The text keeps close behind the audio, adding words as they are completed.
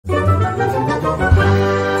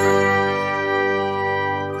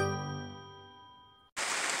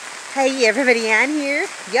Hey everybody, Ann here.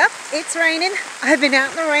 Yep, it's raining. I've been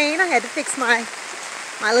out in the rain. I had to fix my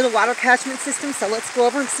little water catchment system, so let's go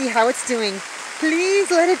over and see how it's doing.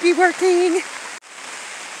 Please let it be working.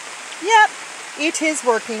 Yep, it is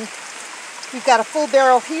working. We've got a full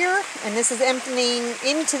barrel here, and this is emptying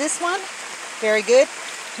into this one. Very good.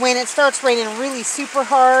 When it starts raining really super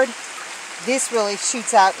hard, this really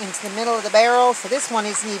shoots out into the middle of the barrel, so this one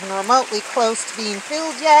isn't even remotely close to being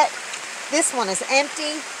filled yet. This one is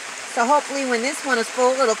empty. So hopefully when this one is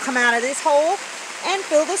full, it'll come out of this hole and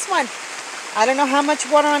fill this one. I don't know how much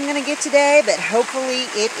water I'm going to get today, but hopefully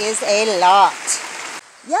it is a lot.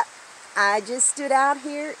 Yep, I just stood out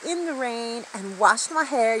here in the rain and washed my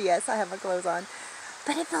hair. Yes, I have my clothes on.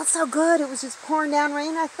 But it felt so good. It was just pouring down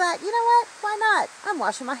rain. I thought, you know what? Why not? I'm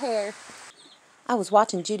washing my hair. I was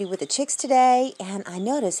watching Judy with the chicks today, and I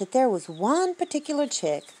noticed that there was one particular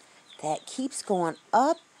chick that keeps going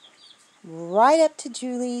up right up to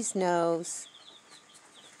Julie's nose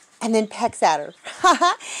and then pecks at her.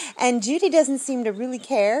 And Judy doesn't seem to really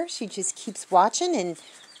care. She just keeps watching, and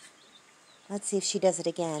let's see if she does it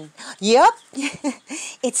again. Yep.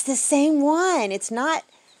 It's the same one. It's not.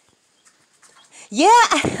 Yeah,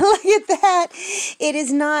 look at that. It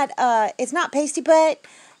is not it's not pasty butt.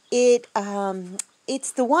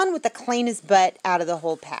 It's the one with the cleanest butt out of the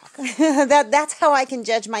whole pack. That's how I can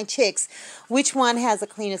judge my chicks, which one has the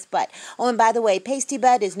cleanest butt. Oh, and by the way, Pasty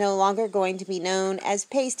Butt is no longer going to be known as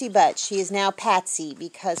Pasty Butt. She is now Patsy,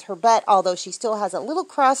 because her butt, although she still has a little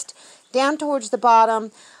crust down towards the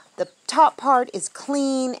bottom, the top part is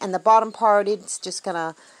clean, and the bottom part, it's just going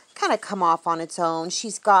to kind of come off on its own.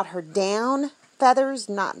 She's got her down feathers.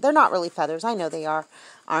 They're not really feathers. I know they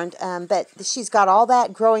aren't, but she's got all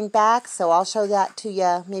that growing back, so I'll show that to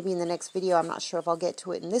you maybe in the next video. I'm not sure if I'll get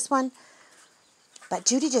to it in this one. But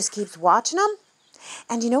Judy just keeps watching them.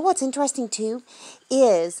 And you know what's interesting too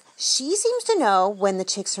is she seems to know when the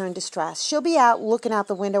chicks are in distress. She'll be out looking out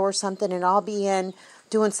the window or something, and I'll be in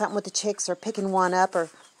doing something with the chicks or picking one up, or,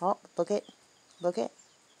 oh, look it.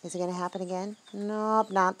 Is it going to happen again? Nope,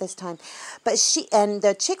 not this time. But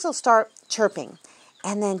the chicks will start chirping.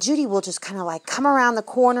 And then Judy will just kind of like come around the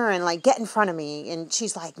corner and like get in front of me. And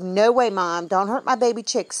she's like, no way, Mom, don't hurt my baby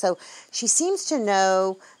chicks. So she seems to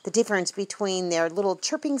know the difference between their little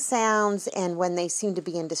chirping sounds and when they seem to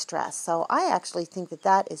be in distress. So I actually think that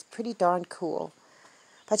that is pretty darn cool.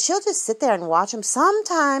 But she'll just sit there and watch them.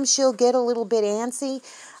 Sometimes she'll get a little bit antsy.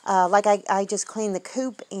 Like I just cleaned the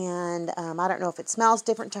coop, and I don't know if it smells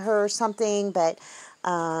different to her or something, but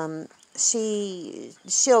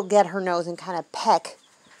she'll get her nose and kind of peck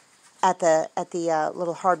at the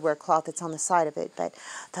little hardware cloth that's on the side of it. But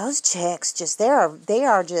those chicks, they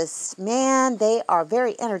are just, man, they are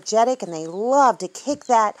very energetic, and they love to kick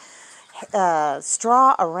that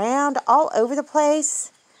straw around all over the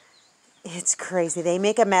place. It's crazy. They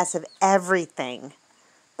make a mess of everything.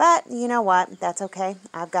 But you know what? That's okay.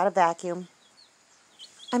 I've got a vacuum.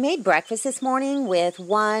 I made breakfast this morning with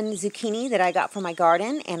one zucchini that I got from my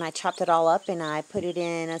garden, and I chopped it all up and I put it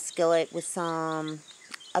in a skillet with some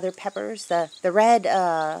other peppers, the red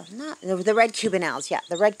cubanelles,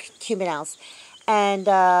 the red cubanelles,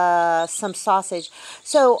 and some sausage.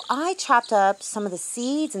 So I chopped up some of the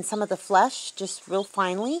seeds and some of the flesh just real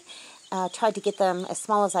finely. Tried to get them as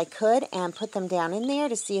small as I could and put them down in there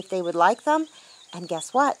to see if they would like them. And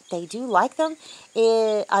guess what? They do like them.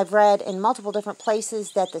 I've read in multiple different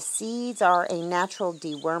places that the seeds are a natural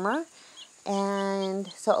dewormer.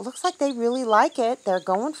 And so it looks like they really like it. They're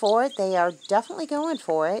going for it. They are definitely going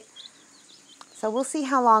for it. So we'll see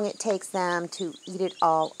how long it takes them to eat it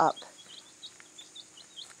all up.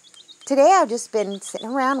 Today I've just been sitting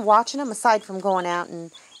around watching them, aside from going out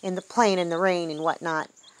and playing in the rain and whatnot.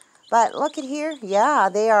 But look at here. Yeah,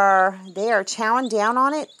 they are chowing down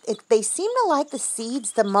on it. They seem to like the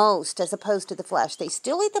seeds the most as opposed to the flesh. They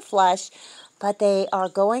still eat the flesh, but they are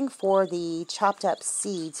going for the chopped up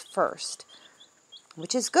seeds first,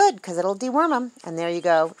 which is good because it'll deworm them. And there you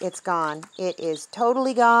go. It's gone. It is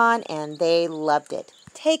totally gone, and they loved it.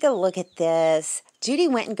 Take a look at this. Judy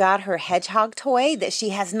went and got her hedgehog toy that she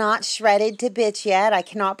has not shredded to bits yet. I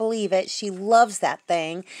cannot believe it. She loves that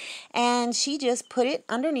thing. And she just put it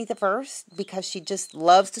underneath it first because she just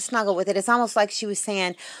loves to snuggle with it. It's almost like she was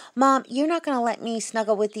saying, Mom, you're not going to let me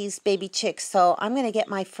snuggle with these baby chicks, so I'm going to get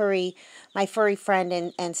my furry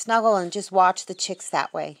friend and snuggle and just watch the chicks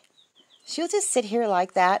that way. She'll just sit here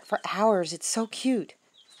like that for hours. It's so cute.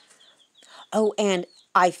 Oh, and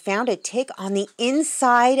I found a tick on the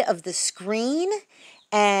inside of the screen,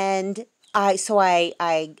 and I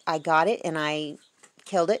got it and I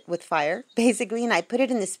killed it with fire, basically, and I put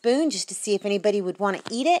it in the spoon just to see if anybody would want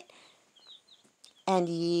to eat it. And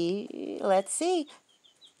let's see.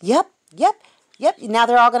 Yep. Now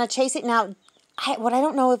they're all going to chase it. Now, what I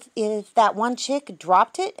don't know if that one chick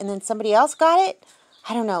dropped it and then somebody else got it.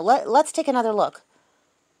 I don't know. Let's take another look.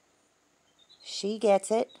 She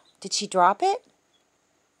gets it. Did she drop it?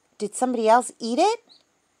 Did somebody else eat it?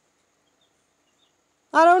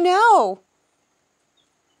 I don't know.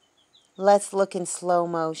 Let's look in slow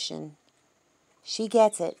motion. She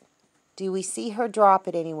gets it. Do we see her drop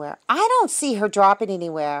it anywhere? I don't see her drop it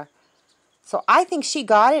anywhere. So I think she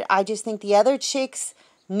got it. I just think the other chicks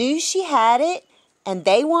knew she had it and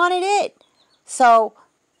they wanted it. So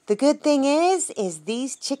the good thing is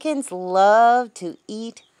these chickens love to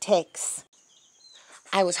eat ticks.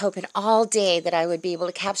 I was hoping all day that I would be able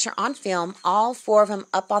to capture on film all 4 of them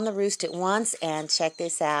up on the roost at once, and check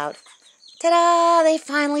this out. Ta-da! They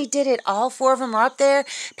finally did it. All 4 of them are up there.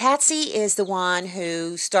 Patsy is the one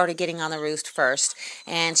who started getting on the roost first,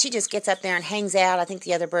 and she just gets up there and hangs out. I think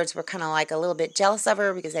the other birds were kind of like a little bit jealous of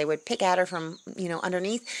her because they would pick at her from,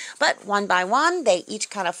 underneath. But one by one, they each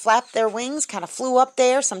kind of flapped their wings, kind of flew up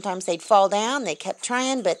there. Sometimes they'd fall down. They kept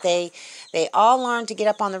trying, but they all learned to get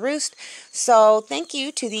up on the roost. So thank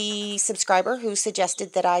you to the subscriber who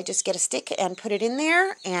suggested that I just get a stick and put it in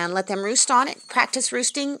there and let them roost on it. Practice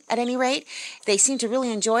roosting at any rate. They seem to really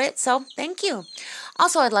enjoy it, so thank you.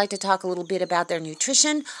 Also, I'd like to talk a little bit about their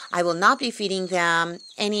nutrition. I will not be feeding them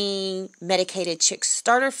any medicated chick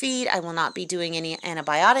starter feed. I will not be doing any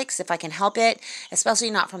antibiotics if I can help it, especially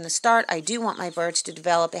not from the start. I do want my birds to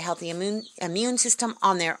develop a healthy immune system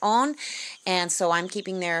on their own, and so I'm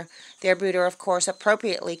keeping their brooder, of course,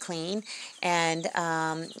 appropriately clean. And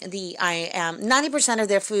 90% of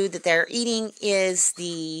their food that they're eating is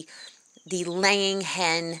the laying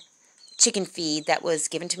hen chicken feed that was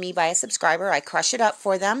given to me by a subscriber. I crush it up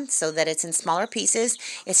for them so that it's in smaller pieces.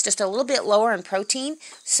 It's just a little bit lower in protein,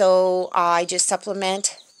 so I just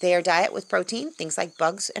supplement their diet with protein, things like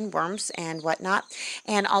bugs and worms and whatnot.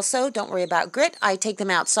 And also, don't worry about grit. I take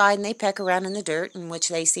them outside and they peck around in the dirt, in which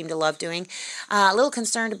they seem to love doing. A little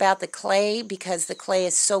concerned about the clay because the clay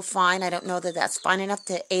is so fine. I don't know that that's fine enough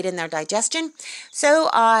to aid in their digestion.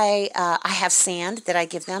 So I have sand that I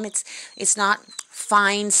give them. It's not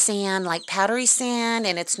fine sand like powdery sand,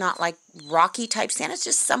 and it's not like rocky type sand. It's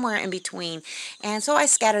just somewhere in between. And so I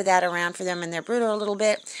scatter that around for them in their brooder a little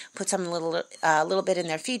bit, put some little bit in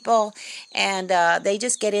their feed bowl, and they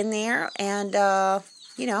just get in there and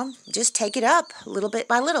just take it up little bit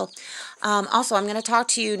by little. Also, I'm going to talk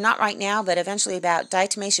to you, not right now, but eventually, about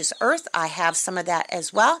diatomaceous earth. I have some of that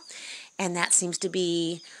as well, and that seems to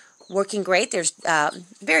be working great. There's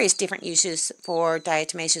various different uses for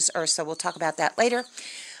diatomaceous earth, so we'll talk about that later.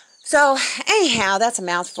 So anyhow, that's a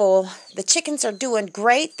mouthful. The chickens are doing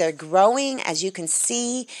great. They're growing, as you can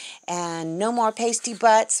see, and no more pasty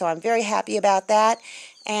butts, so I'm very happy about that.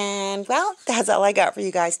 And, well, that's all I got for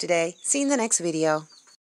you guys today. See you in the next video.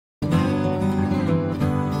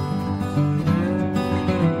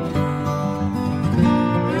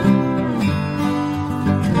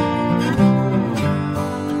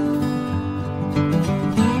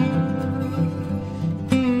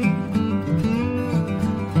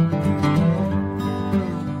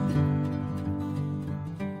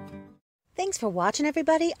 Thanks for watching,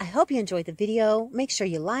 everybody. I hope you enjoyed the video. Make sure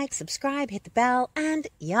you like, subscribe, hit the bell, and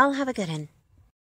y'all have a good one.